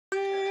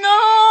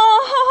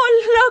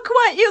Look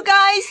what you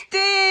guys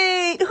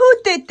did.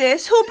 Who did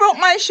this? Who broke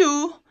my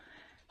shoe?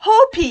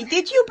 Hopi,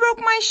 did you broke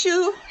my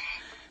shoe?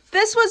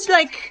 This was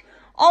like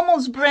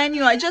almost brand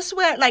new. I just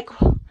wear it like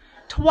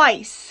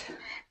twice.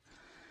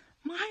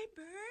 My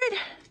bird?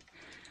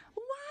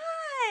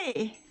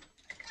 Why?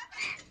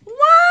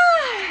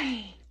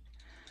 Why?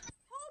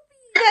 Hopi,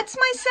 that's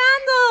my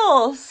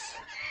sandals.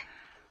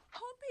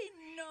 Hopi,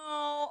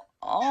 no.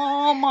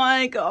 Oh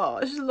my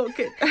gosh, look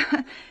at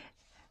that.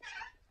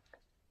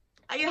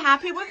 Are you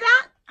happy with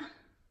that?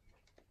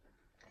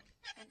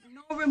 And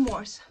no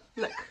remorse.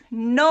 Look,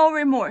 no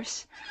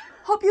remorse.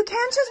 Hope you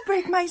can't just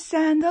break my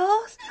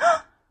sandals.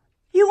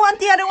 You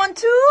want the other one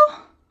too?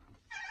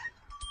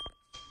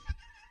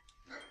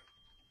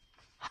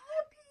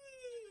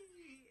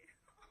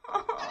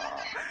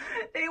 Oh,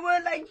 they were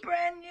like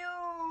brand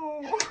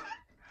new.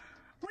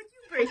 What are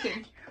you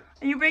breaking?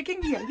 Are you breaking?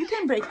 Yeah, you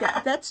can break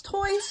that. That's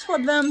toys for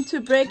them to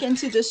break and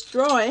to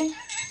destroy.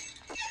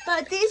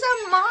 But these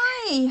are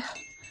my.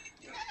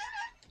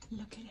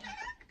 Look at it.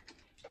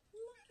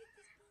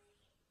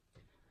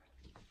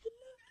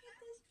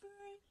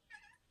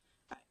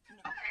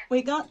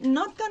 We're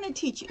not gonna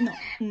teach you.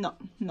 No.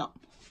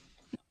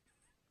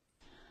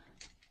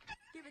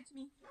 Give it to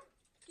me.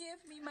 Give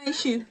me my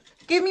shoe.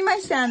 Give me my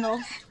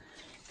sandals.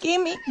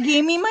 Give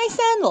me my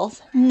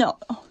sandals. No.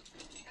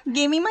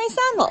 Give me my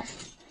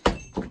sandals.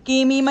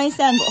 Give me my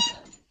sandals.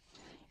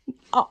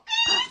 Oh.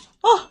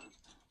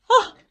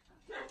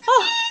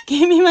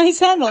 Give me my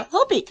sandal.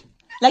 Hopi,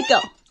 let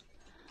go.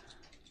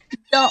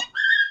 Don't.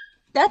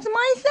 That's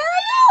my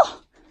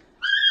sandal.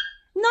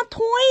 Not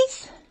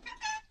toys.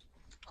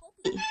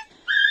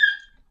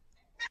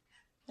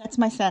 That's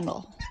my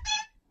sandal.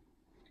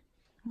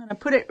 I'm gonna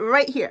put it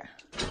right here.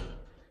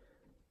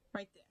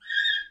 Right there.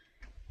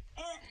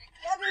 And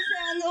the other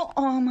sandal.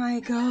 Oh my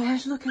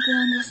gosh, look at the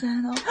other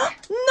sandal.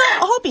 No,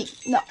 Hopi,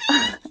 no.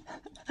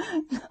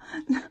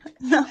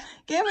 No.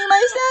 Give me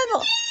my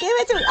sandal. Give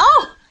it to me.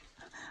 Oh.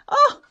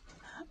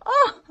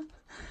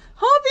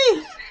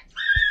 Hopi.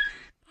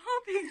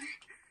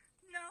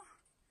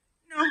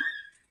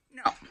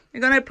 No.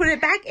 We're gonna put it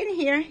back in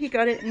here. He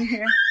got it in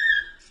here.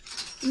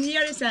 The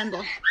other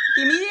sandal.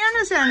 Give me the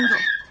other sandal.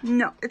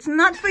 No, it's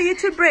not for you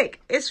to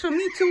break. It's for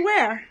me to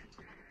wear.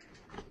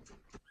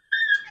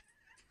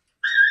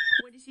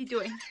 What is he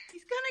doing?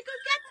 He's gonna go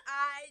get.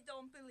 I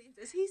don't believe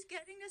this. He's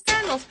getting the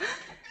sandals.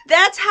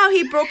 That's how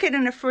he broke it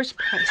in the first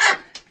place.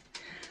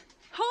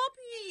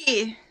 Hopi.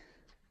 He's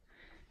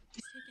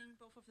taking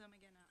both of them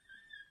again out.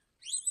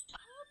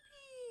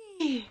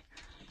 Hopi.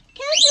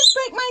 Can't you just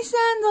break my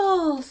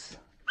sandals?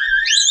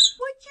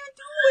 What you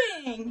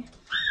doing?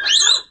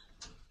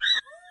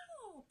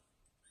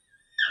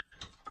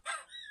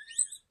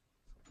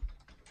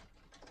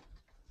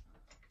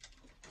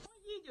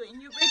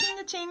 You're breaking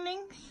the chain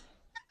links?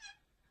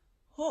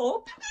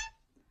 Hope?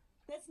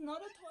 That's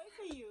not a toy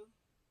for you.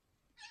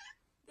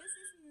 This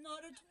is not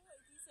a toy.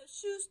 These are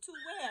shoes to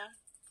wear.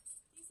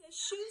 These are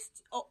shoes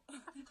to... Oh,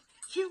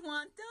 you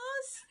want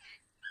those?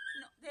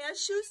 No, they are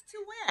shoes to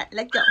wear.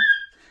 Let go.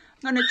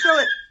 I'm going to throw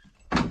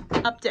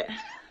it up there.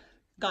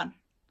 Gone.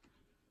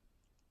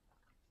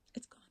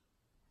 It's gone.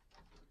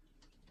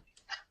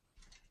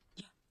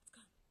 Yeah, it's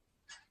gone.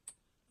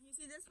 You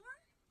see this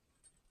one?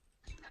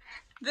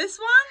 This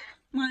one?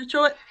 I'm going to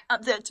throw it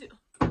up there too.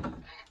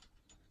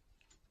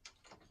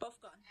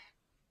 Both gone.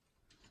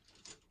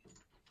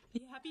 Are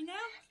you happy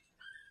now?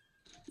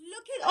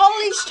 Look at all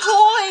these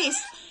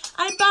toys.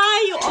 I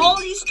buy you all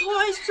these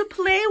toys to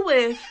play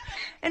with.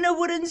 And a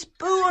wooden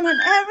spoon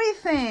and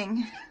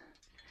everything.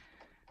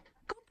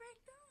 Go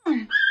break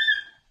them.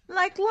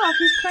 Like, look,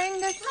 he's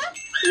playing this.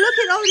 Look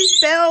at all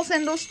these bells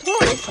and those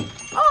toys.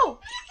 Oh,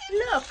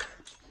 look.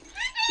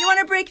 You want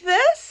to break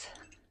this?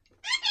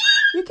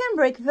 You can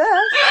break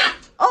this.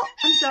 Oh,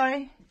 I'm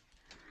sorry.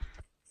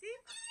 See?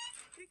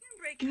 You can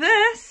break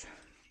this.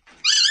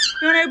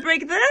 You want to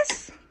break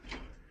this?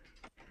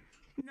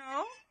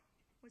 No?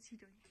 What's he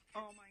doing?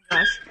 Oh my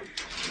gosh.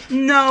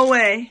 No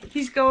way.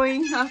 He's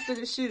going after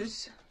the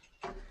shoes.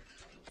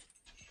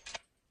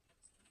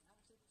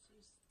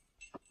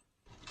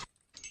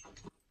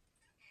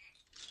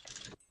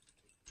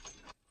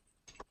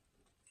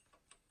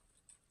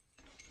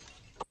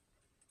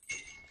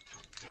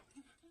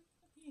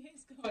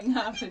 Going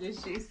after the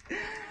shoes.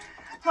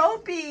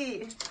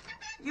 Hopi,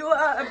 you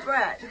are a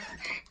brat.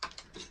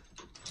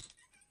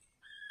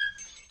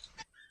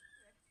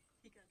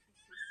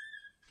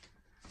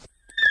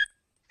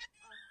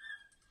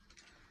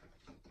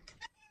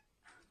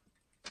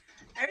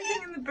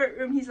 Everything in the bird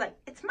room, he's like,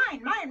 it's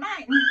mine.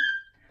 And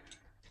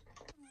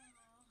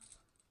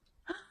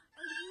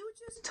you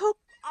just took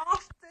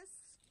off this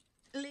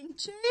link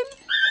chain?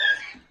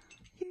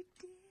 You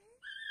did?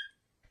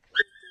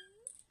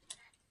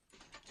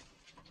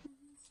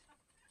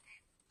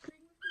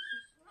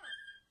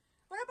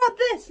 What about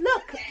this?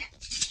 Look.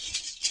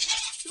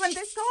 You want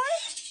this toy?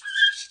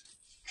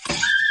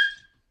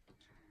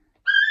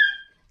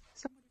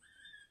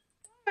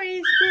 Sorry,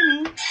 he's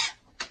screaming.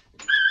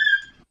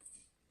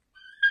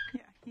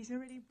 Yeah, he's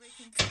already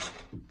breaking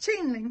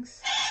chain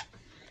links.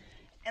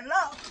 And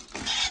look,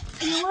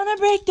 you want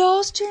to break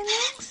those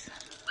trimmings?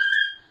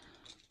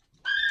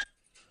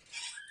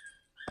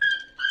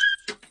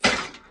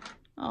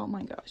 Oh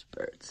my gosh,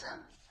 birds.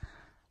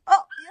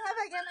 Oh, you have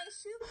to get my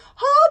shoe?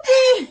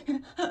 Hoppy!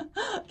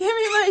 Give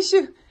me my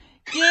shoe.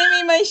 Give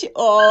me my shoe.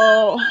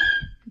 Oh.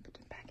 Put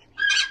it back in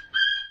here.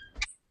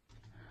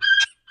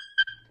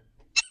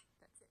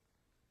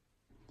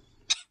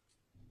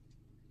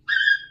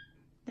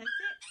 That's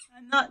it.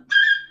 I'm not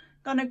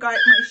gonna guard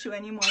my shoe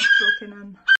anymore. It's broken on.